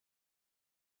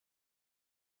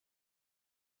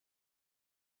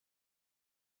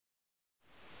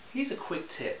Here's a quick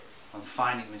tip on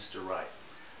finding Mr. Right.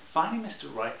 Finding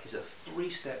Mr. Right is a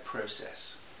three-step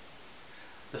process.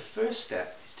 The first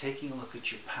step is taking a look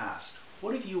at your past.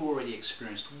 What have you already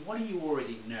experienced? What do you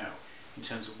already know in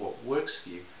terms of what works for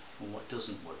you and what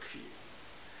doesn't work for you?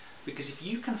 Because if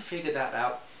you can figure that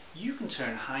out, you can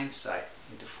turn hindsight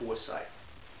into foresight.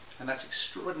 And that's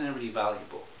extraordinarily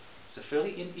valuable. It's a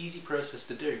fairly easy process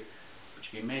to do,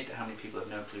 but you'd be amazed at how many people have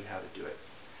no clue how to do it.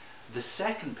 The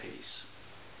second piece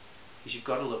is you've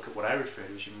got to look at what I refer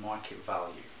to as your market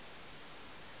value.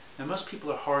 Now, most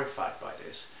people are horrified by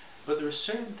this, but there are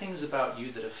certain things about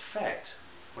you that affect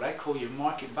what I call your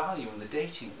market value in the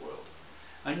dating world.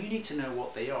 And you need to know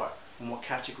what they are and what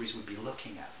categories we'd be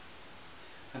looking at.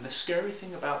 And the scary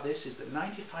thing about this is that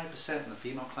 95% of the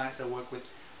female clients I work with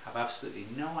have absolutely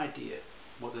no idea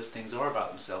what those things are about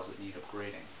themselves that need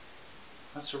upgrading.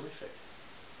 That's horrific.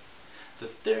 The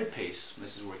third piece, and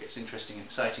this is where it gets interesting and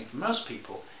exciting for most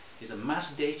people, is a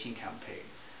mass dating campaign.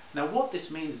 Now what this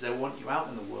means is I want you out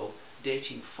in the world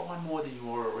dating far more than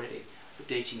you are already, but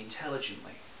dating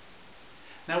intelligently.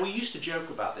 Now we used to joke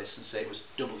about this and say it was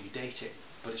W dating,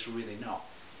 but it's really not.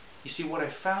 You see, what I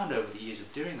found over the years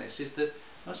of doing this is that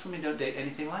most women don't date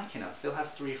anything like enough. They'll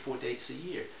have 3 or 4 dates a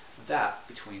year. That,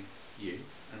 between you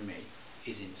and me,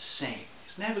 is insane.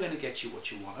 It's never going to get you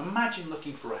what you want. Imagine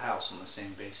looking for a house on the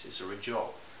same basis or a job.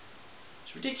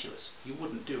 It's ridiculous. You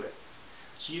wouldn't do it.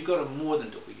 So you've got to more than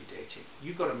W dating.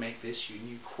 You've got to make this your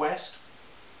new quest.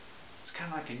 It's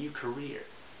kind of like a new career.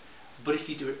 But if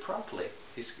you do it properly,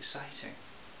 it's exciting.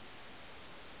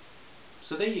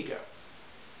 So there you go.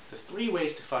 The 3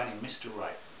 ways to finding Mr.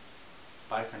 Right.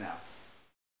 Bye for now.